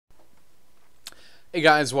Hey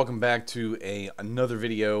guys, welcome back to another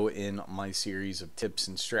video in my series of tips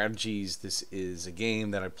and strategies. This is a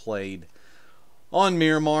game that I played on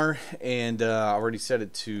Miramar, and I already set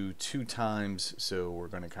it to 2 times, so we're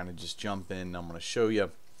going to kind of just jump in. I'm going to show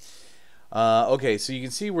you. Okay, so you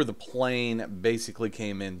can see where the plane basically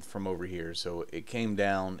came in from over here. So it came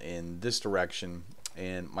down in this direction,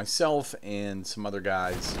 and myself and some other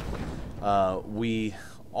guys, we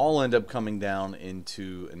all end up coming down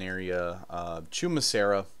into an area,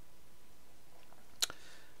 Chumacera,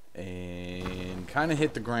 and kind of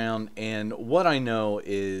hit the ground. And what I know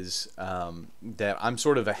is that I'm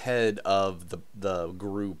sort of ahead of the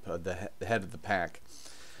group, the head of the pack.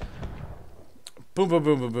 Boom, boom,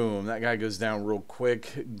 boom, boom, boom. That guy goes down real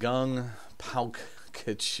quick. Gung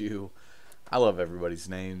Pao-Kachu. I love everybody's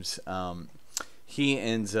names. He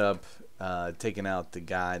ends up taking out the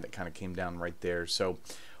guy that kind of came down right there. So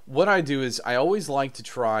what I do is I always like to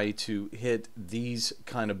try to hit these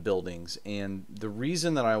kind of buildings, and the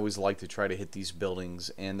reason that I always like to try to hit these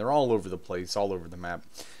buildings, and they're all over the place, all over the map,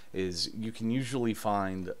 is you can usually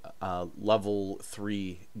find level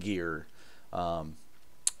 3 gear,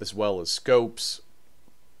 as well as scopes,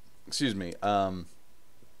 excuse me, a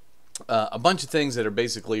bunch of things that are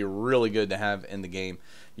basically really good to have in the game.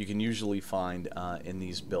 You can usually find in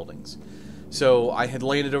these buildings. So I had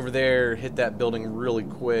landed over there, hit that building really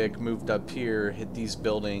quick, moved up here, hit these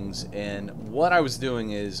buildings, and what I was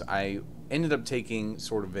doing is I ended up taking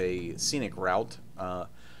sort of a scenic route,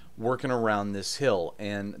 working around this hill.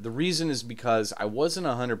 And the reason is because I wasn't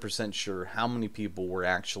 100% sure how many people were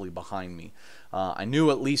actually behind me. I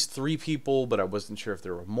knew at least 3 people, but I wasn't sure if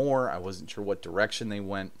there were more. I wasn't sure what direction they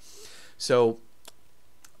went. So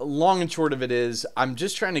long and short of it is, I'm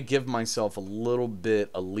just trying to give myself a little bit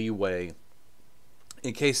of leeway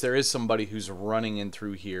in case there is somebody who's running in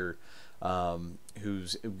through here,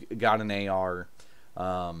 who's got an AR.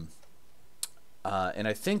 And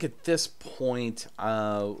I think at this point,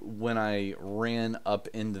 when I ran up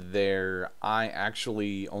into there, I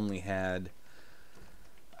actually only had,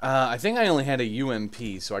 I think I only had a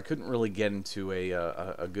UMP, so I couldn't really get into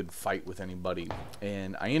a good fight with anybody.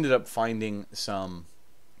 And I ended up finding some,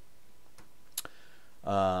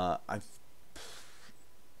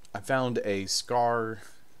 I found a scar,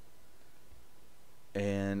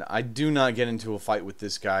 and I do not get into a fight with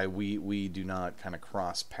this guy. We do not kind of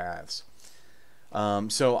cross paths.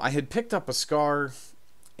 So I had picked up a scar,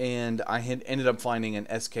 and I had ended up finding an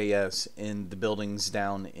SKS in the buildings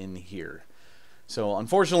down in here. So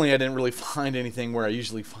unfortunately I didn't really find anything where I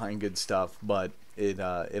usually find good stuff, but it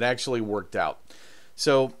actually worked out.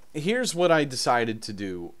 So here's what I decided to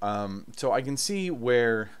do. So I can see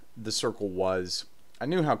where the circle was. I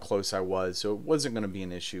knew how close I was, so it wasn't going to be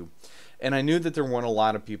an issue. And I knew that there weren't a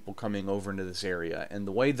lot of people coming over into this area. And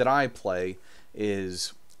the way that I play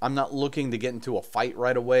is I'm not looking to get into a fight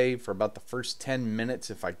right away for about the first 10 minutes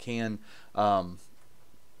if I can.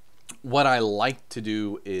 What I like to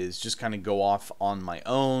do is just kind of go off on my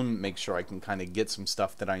own, make sure I can kind of get some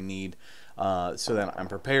stuff that I need, so that I'm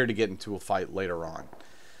prepared to get into a fight later on.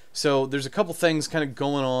 So there's a couple things kind of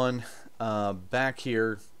going on back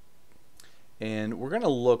here, and we're going to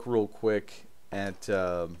look real quick at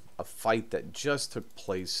a fight that just took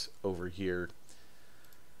place over here.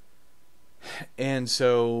 And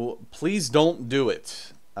so please don't do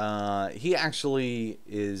it. He actually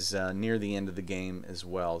is near the end of the game as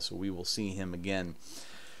well, so we will see him again.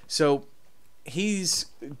 So he's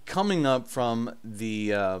coming up from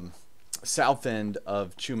the south end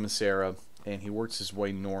of Chumacera, and he works his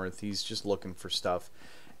way north. He's just looking for stuff.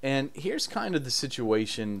 And here's kind of the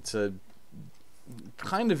situation. It's a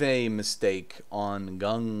kind of a mistake on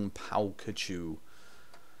Gung Pao-Kachu.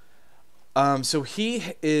 So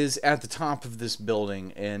he is at the top of this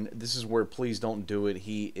building, and this is where please don't do it.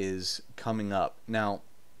 He is coming up. Now,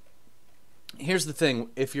 here's the thing.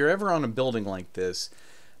 If you're ever on a building like this,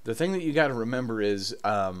 the thing that you got to remember is,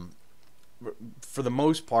 for the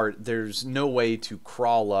most part, there's no way to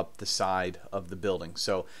crawl up the side of the building.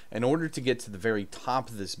 So in order to get to the very top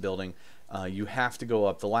of this building, you have to go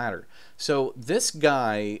up the ladder. So this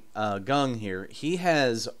guy, Gung here, he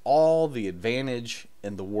has all the advantage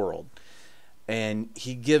in the world, and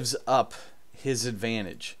he gives up his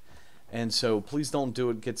advantage. And so please don't do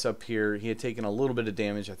it. Gets up here. He had taken a little bit of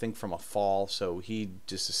damage, I think, from a fall, so he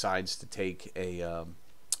just decides to take a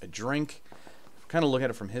drink. Kind of look at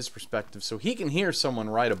it from his perspective. So he can hear someone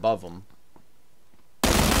right above him.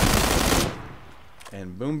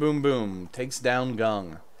 And boom, boom, boom. Takes down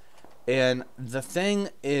Gung. And the thing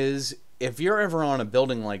is, if you're ever on a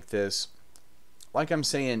building like this, like I'm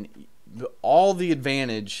saying, all the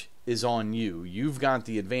advantage is on you. You've got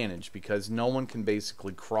the advantage because no one can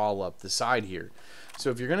basically crawl up the side here. So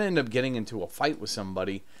if you're going to end up getting into a fight with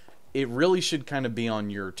somebody, it really should kind of be on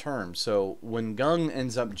your terms. So when Gung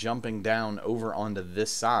ends up jumping down over onto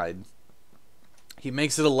this side, he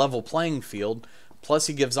makes it a level playing field, plus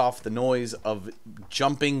he gives off the noise of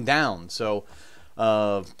jumping down. So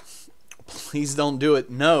please don't do it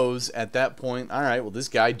knows at that point, all right, well, this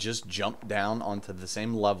guy just jumped down onto the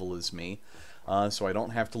same level as me, so I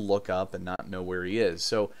don't have to look up and not know where he is.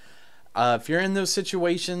 So if you're in those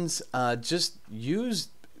situations, just use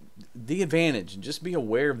the advantage and just be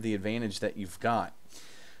aware of the advantage that you've got.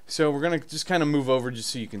 So we're going to just kind of move over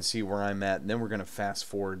just so you can see where I'm at, and then we're going to fast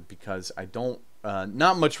forward because I don't,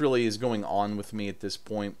 not much really is going on with me at this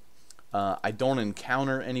point. I don't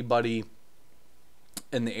encounter anybody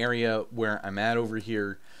in the area where I'm at over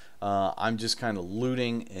here. I'm just kind of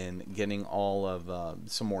looting and getting all of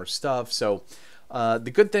some more stuff. So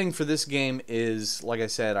the good thing for this game is, like I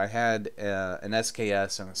said, I had an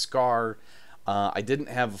SKS and a SCAR. I didn't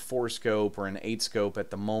have a 4-scope or an 8-scope at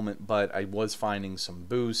the moment, but I was finding some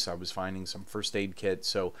boosts. I was finding some first aid kits.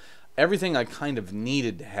 So everything I kind of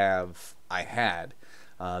needed to have, I had.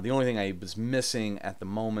 The only thing I was missing at the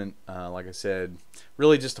moment, like I said,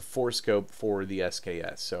 really just a 4-scope for the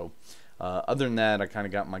SKS. So other than that, I kind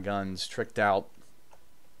of got my guns tricked out,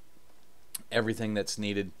 everything that's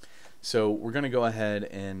needed. So we're going to go ahead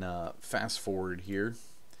and fast forward here,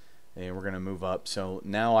 and we're going to move up. So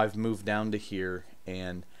now I've moved down to here,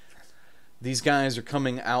 and these guys are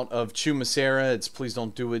coming out of Chumacera. It's Please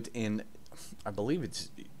Don't Do It in, I believe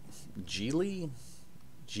it's Geely?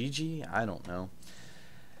 Gigi? I don't know.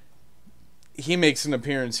 He makes an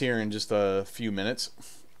appearance here in just a few minutes.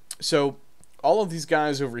 So all of these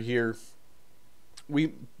guys over here,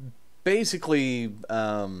 we basically,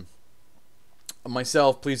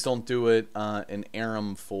 myself, Please Don't Do It, and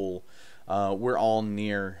Aram Fool, we're all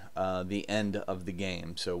near the end of the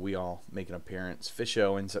game, so we all make an appearance.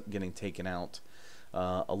 Fisho ends up getting taken out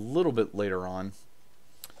a little bit later on.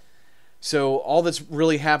 So all that's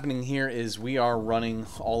really happening here is we are running,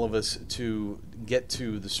 all of us, to get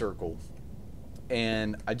to the circle.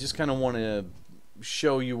 And I just kind of want to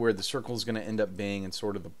show you where the circle is going to end up being and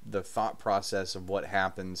sort of the thought process of what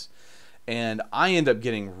happens. And I end up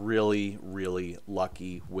getting really, really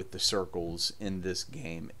lucky with the circles in this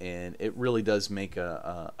game, and it really does make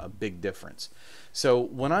a big difference. So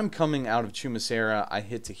when I'm coming out of Chumacera, I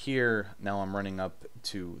hit to here. Now I'm running up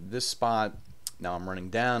to this spot. Now I'm running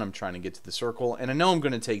down. I'm trying to get to the circle, and I know I'm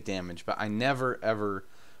going to take damage, but I never, ever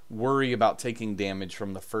worry about taking damage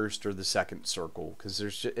from the first or the second circle, because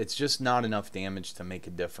it's just not enough damage to make a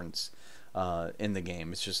difference in the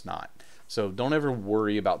game. It's just not. So don't ever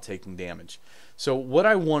worry about taking damage. So what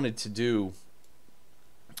I wanted to do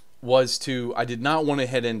was I did not want to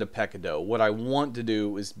head into Pecado. What I want to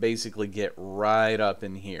do is basically get right up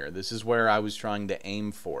in here. This is where I was trying to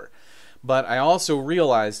aim for. But I also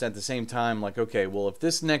realized at the same time, like, okay, well, if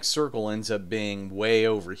this next circle ends up being way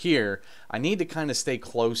over here, I need to kind of stay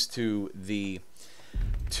close to the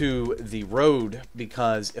road,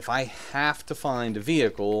 because if I have to find a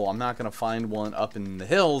vehicle, I'm not going to find one up in the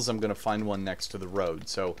hills. I'm going to find one next to the road.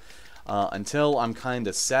 So until I'm kind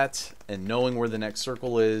of set and knowing where the next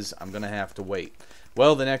circle is, I'm going to have to wait.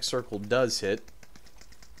 Well, the next circle does hit.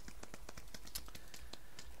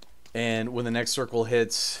 And when the next circle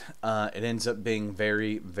hits, it ends up being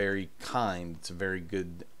very, very kind. It's a very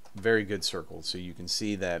good circle. So you can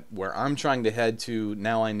see that where I'm trying to head to,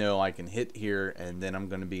 now I know I can hit here, and then I'm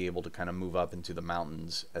going to be able to kind of move up into the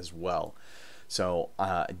mountains as well. So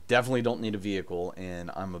I definitely don't need a vehicle, and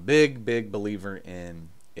I'm a big, big believer in,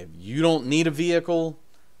 if you don't need a vehicle,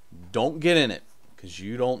 don't get in it, because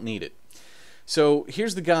you don't need it. So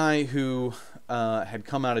here's the guy who had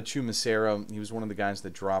come out of Chumacera. He was one of the guys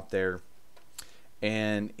that dropped there.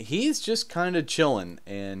 And he's just kind of chilling,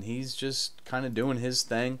 and he's just kind of doing his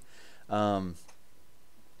thing.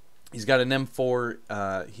 He's got an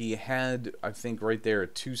M4. He had, I think, right there a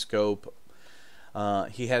 2-scope.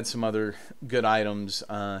 He had some other good items.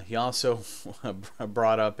 He also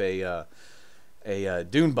brought up a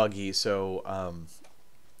dune buggy, so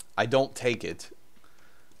I don't take it.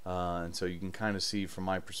 And so you can kind of see from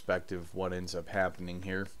my perspective what ends up happening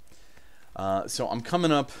here. So I'm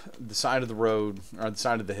coming up the side of the road, or the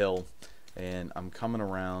side of the hill, and I'm coming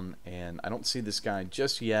around, and I don't see this guy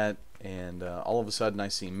just yet, and all of a sudden I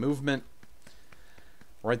see movement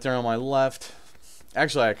right there on my left.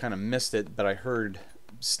 Actually, I kind of missed it, but I heard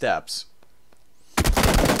steps.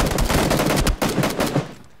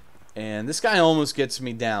 And this guy almost gets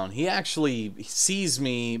me down. He actually sees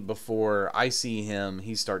me before I see him.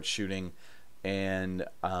 He starts shooting, and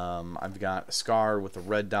I've got a Scar with a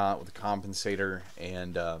red dot with a compensator,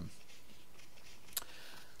 and I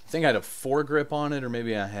think I had a foregrip on it, or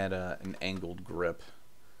maybe I had an angled grip.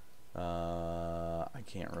 I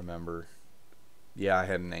can't remember. Yeah, I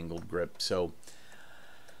had an angled grip. So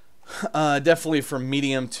definitely from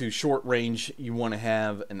medium to short range, you want to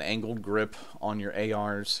have an angled grip on your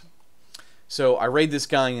ARs. So I raid this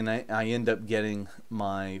guy, and I end up getting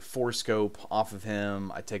my forescope off of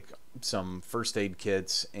him. I take some first aid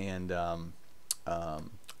kits, and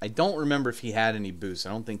I don't remember if he had any boosts. I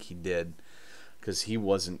don't think he did, because he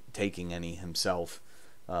wasn't taking any himself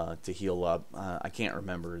to heal up. I can't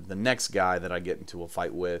remember. The next guy that I get into a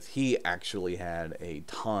fight with, he actually had a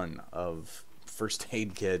ton of first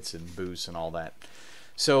aid kits and boosts and all that.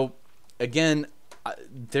 So again,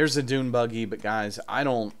 there's a dune buggy, but guys, I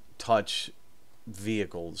don't touch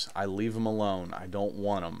vehicles. I leave them alone. I don't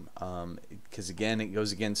want them, because again, it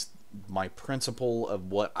goes against my principle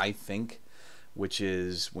of what I think, which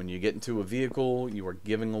is when you get into a vehicle, you are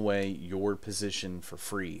giving away your position for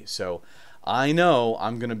free. So I know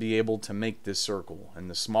I'm going to be able to make this circle, and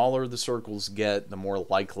the smaller the circles get, the more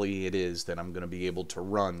likely it is that I'm going to be able to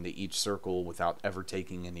run to each circle without ever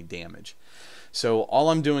taking any damage. So all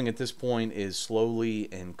I'm doing at this point is slowly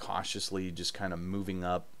and cautiously just kind of moving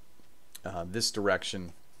up this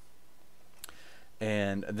direction.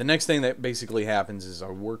 And the next thing that basically happens is I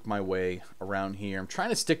work my way around here. I'm trying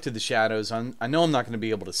to stick to the shadows. I know I'm not going to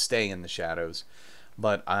be able to stay in the shadows,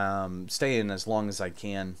 but I'm staying as long as I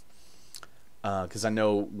can, because I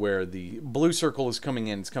know where the blue circle is coming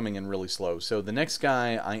in. It's coming in really slow. So the next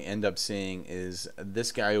guy I end up seeing is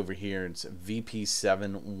this guy over here. It's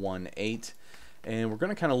VP718, and we're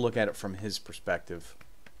going to kind of look at it from his perspective.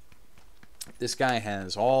 This guy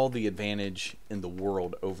has all the advantage in the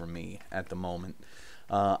world over me at the moment.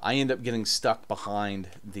 I end up getting stuck behind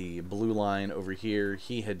the blue line over here.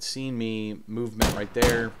 He had seen me, movement right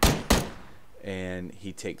there, and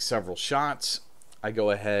he takes several shots. I go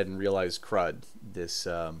ahead and realize, crud, this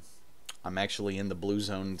I'm actually in the blue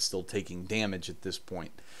zone and still taking damage at this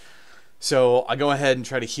point. So I go ahead and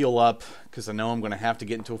try to heal up, because I know I'm going to have to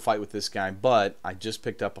get into a fight with this guy, but I just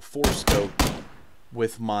picked up a forescope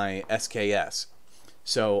with my SKS.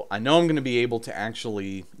 So I know I'm going to be able to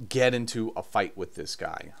actually get into a fight with this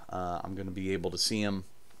guy. I'm going to be able to see him.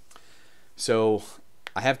 So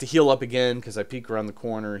I have to heal up again because I peek around the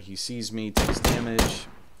corner. He sees me, takes damage.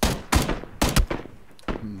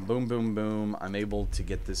 Boom, boom, boom. I'm able to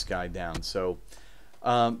get this guy down. So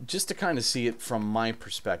just to kind of see it from my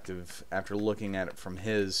perspective after looking at it from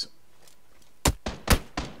his,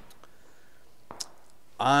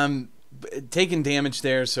 I'm taking damage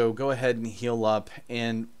there, so go ahead and heal up.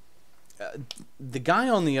 And the guy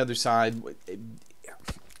on the other side,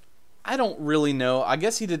 I don't really know. I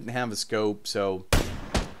guess he didn't have a scope, so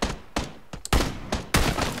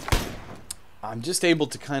I'm just able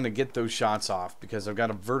to kind of get those shots off because I've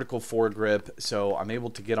got a vertical foregrip, so I'm able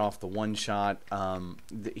to get off the one shot.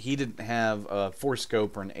 He didn't have a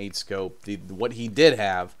 4-scope or an 8-scope. What he did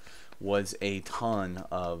have was a ton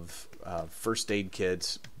of first aid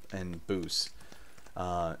kits and boosts.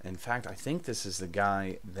 In fact, I think this is the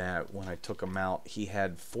guy that when I took him out, he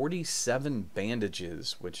had 47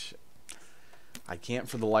 bandages, which I can't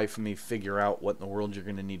for the life of me figure out what in the world you're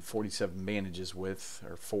going to need 47 bandages with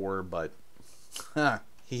or for, but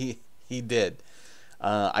he did.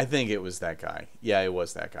 I think it was that guy. Yeah, it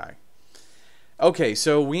was that guy. Okay,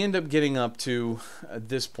 so we end up getting up to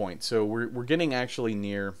this point. So we're getting actually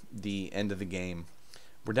near the end of the game.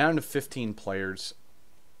 We're down to 15 players.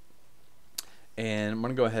 And I'm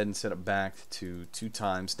going to go ahead and set it back to 2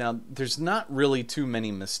 times. Now, there's not really too many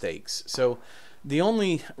mistakes. So the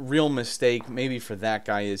only real mistake maybe for that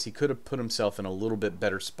guy is he could have put himself in a little bit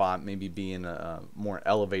better spot, maybe be in a more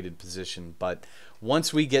elevated position. But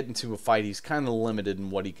once we get into a fight, he's kind of limited in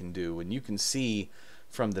what he can do. And you can see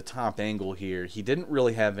from the top angle here, he didn't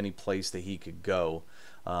really have any place that he could go.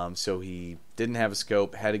 So he didn't have a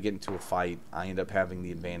scope, had to get into a fight. I end up having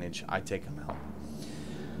the advantage. I take him out.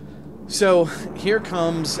 So here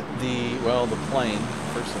comes the plane,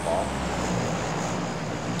 first of all.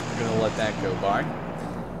 I'm going to let that go by.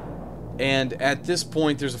 And at this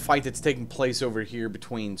point, there's a fight that's taking place over here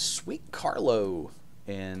between Sweet Carlo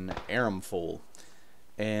and Aramful.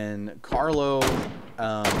 And Carlo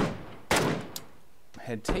had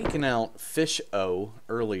taken out Fish-O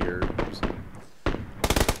earlier.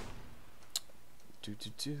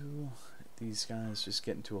 These guys just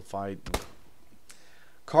get into a fight.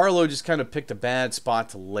 Carlo just kind of picked a bad spot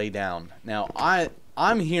to lay down. Now,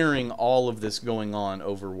 I'm hearing all of this going on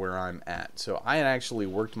over where I'm at. So I had actually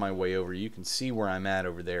worked my way over. You can see where I'm at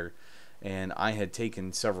over there. and I had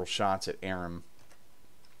taken several shots at Aram,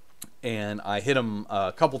 and I hit him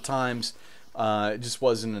a couple times. It just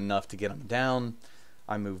wasn't enough to get him down.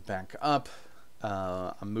 I moved back up.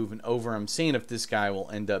 I'm moving over. I'm seeing if this guy will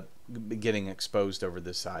end up getting exposed over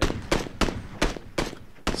this side.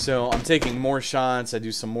 So I'm taking more shots. I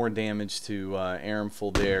do some more damage to Aram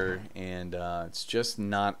full there, and it's just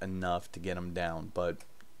not enough to get him down. But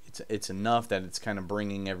it's enough that it's kind of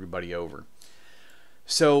bringing everybody over.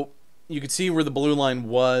 So you can see where the blue line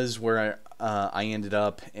was, where I ended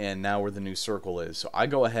up, and now where the new circle is. So I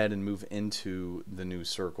go ahead and move into the new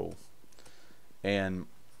circle. And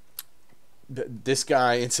this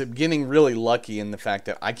guy ends up getting really lucky in the fact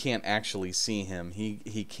that I can't actually see him.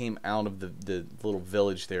 He came out of the little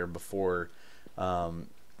village there before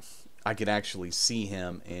I could actually see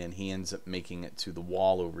him, and he ends up making it to the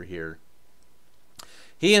wall over here.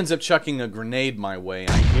 He ends up chucking a grenade my way,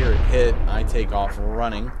 and I hear it hit. I take off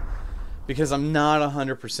running because I'm not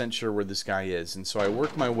 100% sure where this guy is. And so I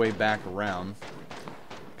work my way back around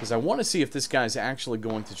because I want to see if this guy's actually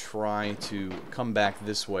going to try to come back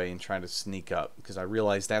this way and try to sneak up, because I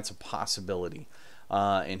realize that's a possibility.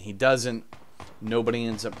 And he doesn't. Nobody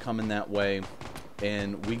ends up coming that way,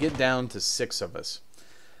 and we get down to 6 of us.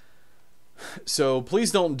 So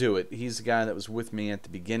please don't do it. He's the guy that was with me at the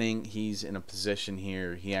beginning. He's in a position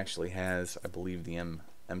here. He actually has, I believe, the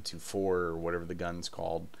M24 or whatever the gun's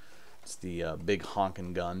called. It's the big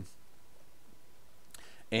honking gun.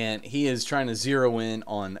 And he is trying to zero in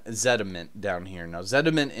on Zediment down here. Now,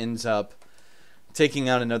 Zediment ends up taking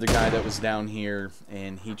out another guy that was down here,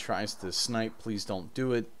 and he tries to snipe. Please don't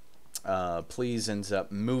do it. Please ends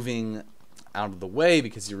up moving out of the way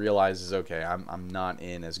because he realizes, okay, I'm not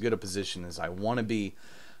in as good a position as I want to be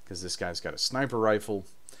because this guy's got a sniper rifle,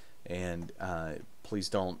 and Please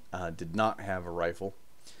don't did not have a rifle.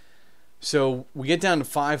 So we get down to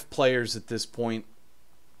 5 players at this point.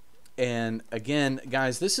 And again,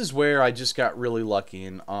 guys, this is where I just got really lucky.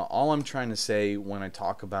 And all I'm trying to say when I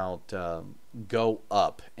talk about go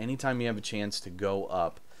up, anytime you have a chance to go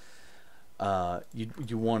up,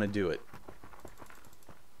 you want to do it.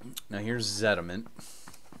 Now here's Zediment.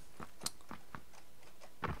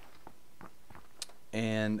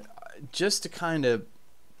 And just to kind of,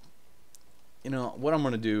 what I'm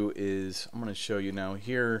going to do is I'm going to show you now.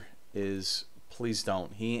 Here is Please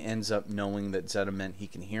Don't. He ends up knowing that Zediment, he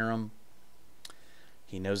can hear him.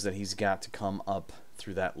 He knows that he's got to come up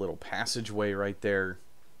through that little passageway right there.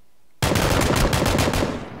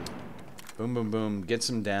 Boom, boom, boom. Gets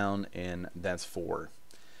him down, and that's 4.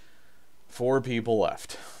 4 people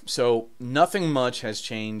left. So nothing much has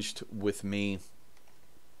changed with me.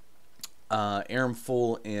 Aram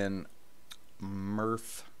Full and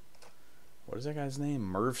Murph. What is that guy's name?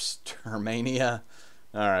 Murph's Termania.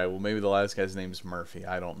 Alright, well, maybe the last guy's name is Murphy.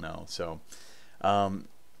 I don't know. So,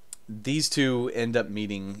 these two end up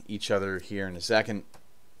meeting each other here in a second.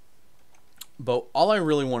 But all I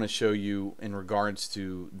really want to show you in regards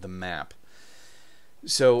to the map.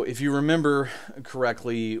 So, if you remember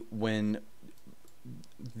correctly, when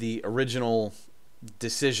the original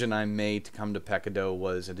decision I made to come to Pecado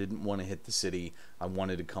was I didn't want to hit the city. I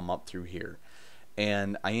wanted to come up through here.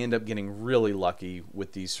 And I end up getting really lucky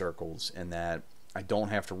with these circles in that I don't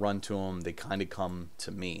have to run to them. They kind of come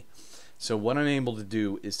to me. So what I'm able to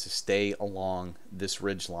do is to stay along this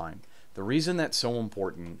ridge line. The reason that's so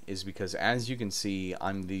important is because, as you can see,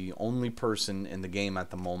 I'm the only person in the game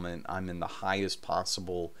at the moment. I'm in the highest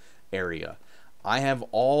possible area. I have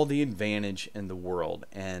all the advantage in the world,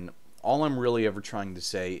 and all I'm really ever trying to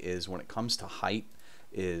say is when it comes to height,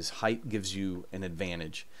 is height gives you an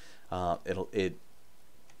advantage.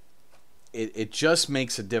 It just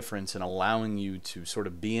makes a difference in allowing you to sort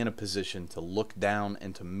of be in a position to look down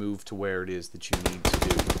and to move to where it is that you need to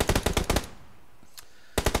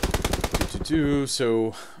do.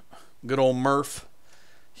 So good old Murph,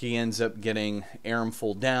 he ends up getting Aram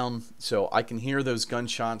Full down. So I can hear those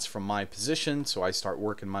gunshots from my position, so I start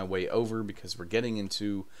working my way over because we're getting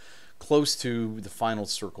into close to the final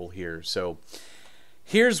circle here. So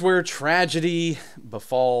here's where tragedy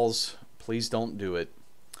befalls. Please don't do it.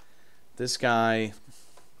 This guy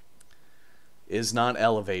is not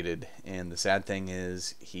elevated, and the sad thing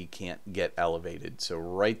is he can't get elevated. So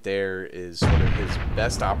right there is sort of his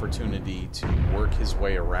best opportunity to work his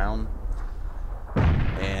way around,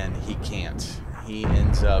 and he can't. He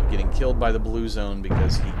ends up getting killed by the blue zone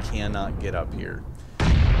because he cannot get up here.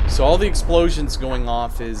 So all the explosions going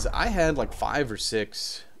off is, I had like 5 or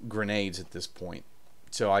 6 grenades at this point.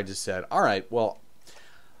 So I just said, all right, well,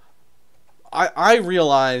 I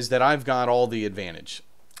realize that I've got all the advantage.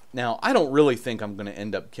 Now, I don't really think I'm going to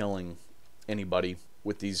end up killing anybody.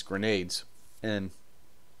 with these grenades. And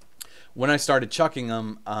when I started chucking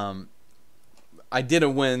them, I did a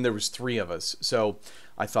win. There was 3 of us. So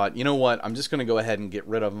I thought, you know what? I'm just going to go ahead and get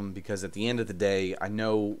rid of them, because at the end of the day, I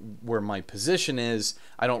know where my position is.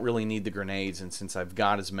 I don't really need the grenades. And since I've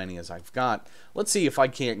got as many as I've got, let's see if I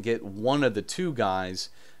can't get one of the 2 guys,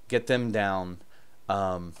 get them down,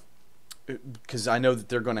 because I know that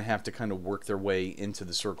they're going to have to kind of work their way into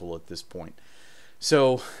the circle at this point.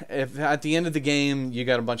 So if at the end of the game you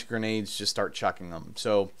got a bunch of grenades, just start chucking them.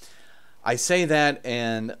 So I say that,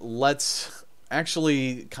 and let's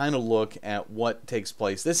actually kind of look at what takes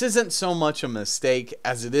place. This isn't so much a mistake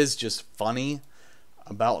as it is just funny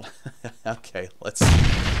about okay, let's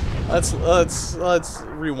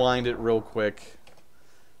rewind it real quick,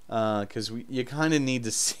 because you kind of need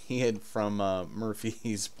to see it from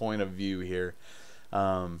Murphy's point of view here.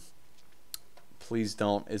 Please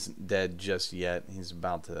don't isn't dead just yet. He's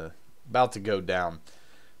about to go down.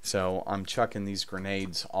 So I'm chucking these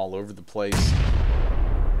grenades all over the place.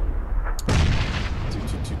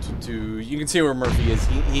 You can see where Murphy is.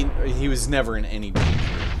 He was never in any danger.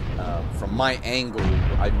 From my angle,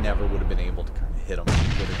 I never would have been able to kind of hit him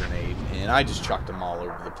with a grenade, and I just chucked him all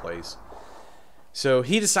over the place. So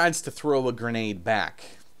he decides to throw a grenade back.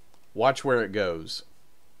 Watch where it goes.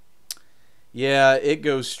 Yeah, it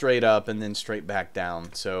goes straight up and then straight back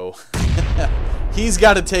down. So he's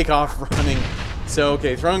got to take off running. So,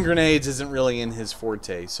 okay, throwing grenades isn't really in his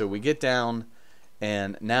forte. So we get down,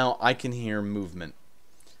 and now I can hear movement.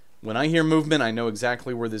 When I hear movement, I know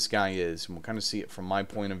exactly where this guy is. And we'll kind of see it from my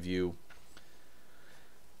point of view.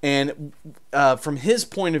 And from his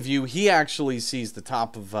point of view, he actually sees the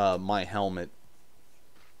top of my helmet.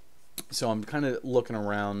 So I'm kind of looking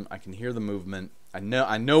around. I can hear the movement. I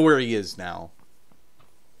know where he is now.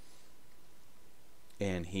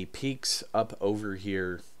 And he peeks up over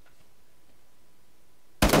here.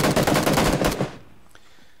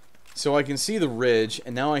 So I can see the ridge,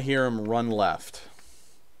 and now I hear him run left.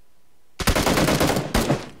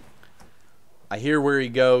 I hear where he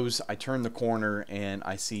goes. I turn the corner, and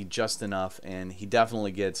I see just enough, and he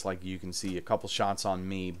definitely gets, like you can see, a couple shots on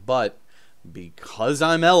me. But because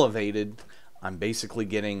I'm elevated, I'm basically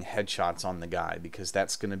getting headshots on the guy, because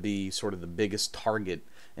that's going to be sort of the biggest target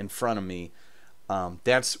in front of me.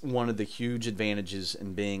 That's one of the huge advantages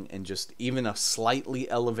in being in just even a slightly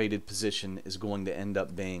elevated position, is going to end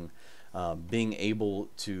up being able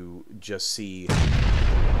to just see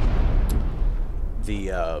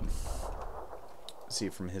the see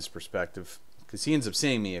it from his perspective, because he ends up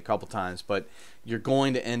seeing me a couple times. But you're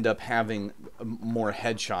going to end up having more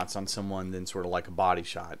headshots on someone than sort of like a body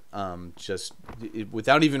shot.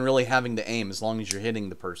 Without even really having to aim, as long as you're hitting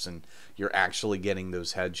the person, you're actually getting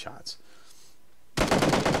those headshots.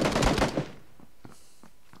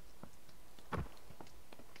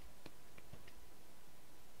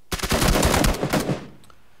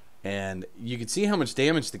 And you can see how much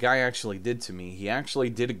damage the guy actually did to me. He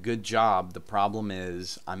actually did a good job. The problem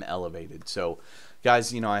is I'm elevated. So,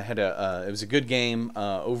 guys, you know, I had it was a good game.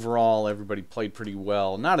 Overall, everybody played pretty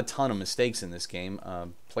well. Not a ton of mistakes in this game.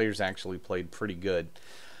 Players actually played pretty good.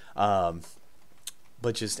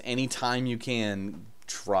 But just any time you can,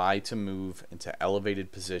 try to move into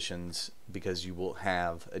elevated positions, because you will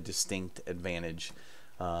have a distinct advantage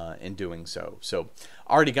in doing so. So,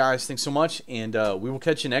 alrighty guys, thanks so much, and we will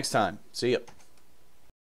catch you next time. See ya.